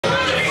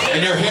And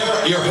your hair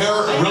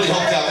really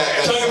helped out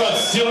that. Talk about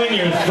stealing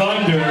your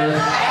thunder.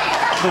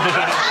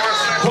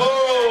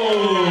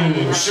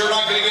 Boom! Sure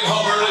not gonna get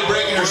home early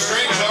breaking your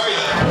strings, are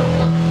you?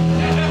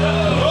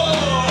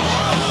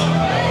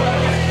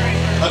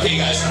 Okay,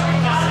 guys.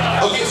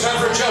 Okay, it's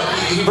time for a joke.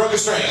 He broke a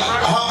string.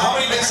 How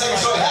many seconds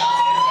do I have?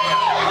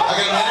 I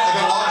got a minute. I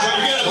got a long joke.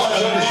 You got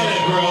a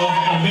minute, bro.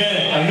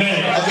 A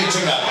minute. Okay,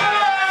 check it out.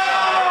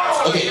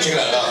 Okay, check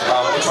it out.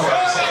 Which one can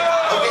I say?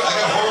 Okay, I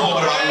got a horrible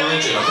one about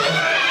religion, okay?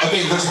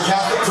 Okay, there's a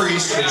Catholic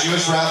priest and a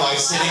Jewish rabbi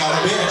sitting on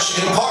a bench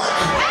in a park.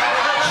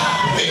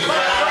 Okay,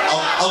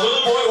 a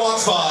little boy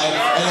walks by,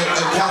 and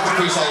a Catholic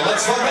priest all,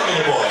 let's fuck that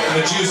little boy.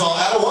 And the Jew's all,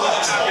 out of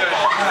what?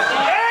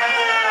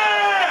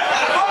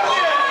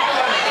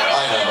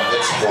 I know,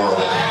 it's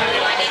horrible.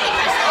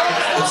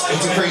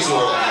 It's a crazy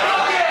world.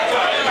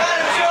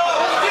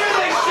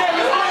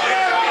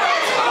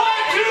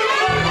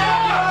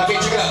 Okay,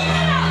 check it out.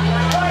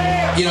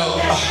 You know,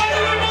 I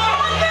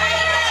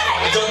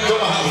don't know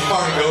how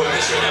far to go with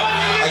this right now.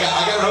 I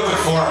got an open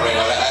forum right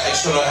now. I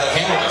just don't know how to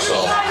handle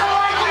myself. I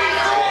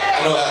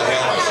know how to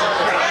handle myself.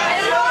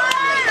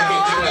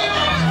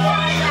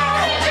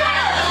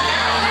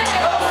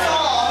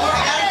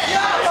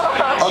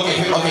 Okay,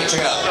 check it out. Okay, check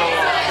it out.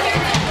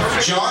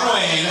 John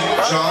Wayne,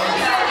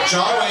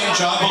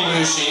 John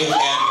Belushi,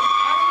 and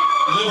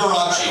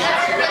Liberace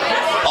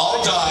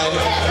all died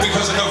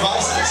because of their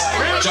vices.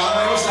 John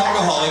Wayne was an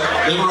alcoholic,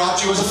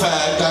 Liberace was a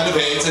fag, died of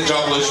AIDS, and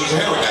John Belushi was a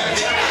heroin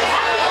addict.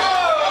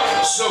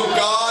 So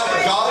God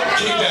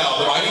came down,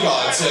 the mighty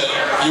God said,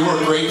 you are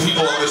great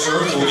people on this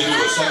earth, we'll give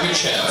you a second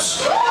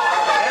chance.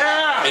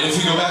 And if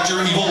you go back to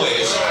your evil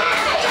ways,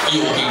 you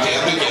will be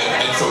damned again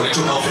and thrown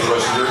into hell for the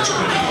rest of your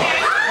eternity.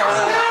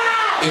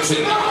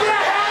 Infinity.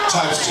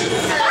 Times 2.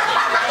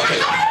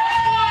 Okay.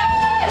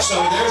 So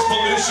there's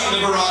Belushi,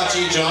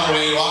 Liberace, John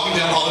Wayne walking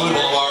down Hollywood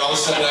Boulevard. All of a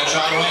sudden,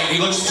 John Wayne,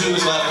 he looks to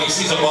his left and he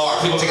sees a bar,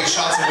 people taking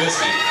shots of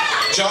whiskey.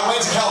 John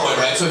Wayne's a cowboy,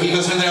 right? So he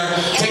goes in there,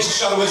 takes a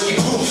shot of whiskey,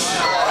 poof,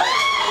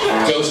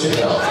 goes to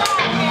hell.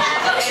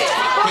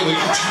 Okay, we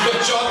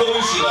got John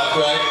Belushi left,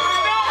 right?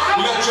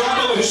 We got John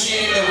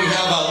Belushi and we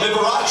have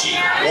Liberace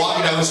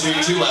walking down the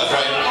street to left,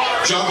 right?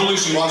 John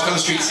Belushi walks down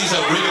the street, sees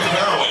a rig of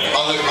heroin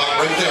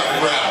right there on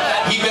the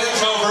ground. He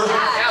bends over,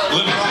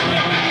 Liberace.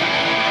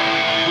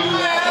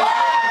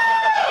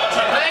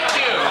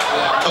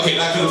 Okay,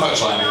 back to the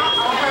punchline.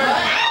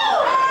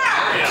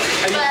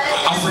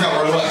 I forgot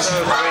where it was.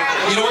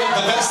 You know what?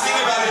 The best thing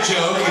about a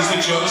joke is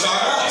the joke's on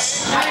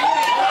us.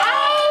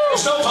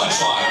 There's no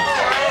punchline.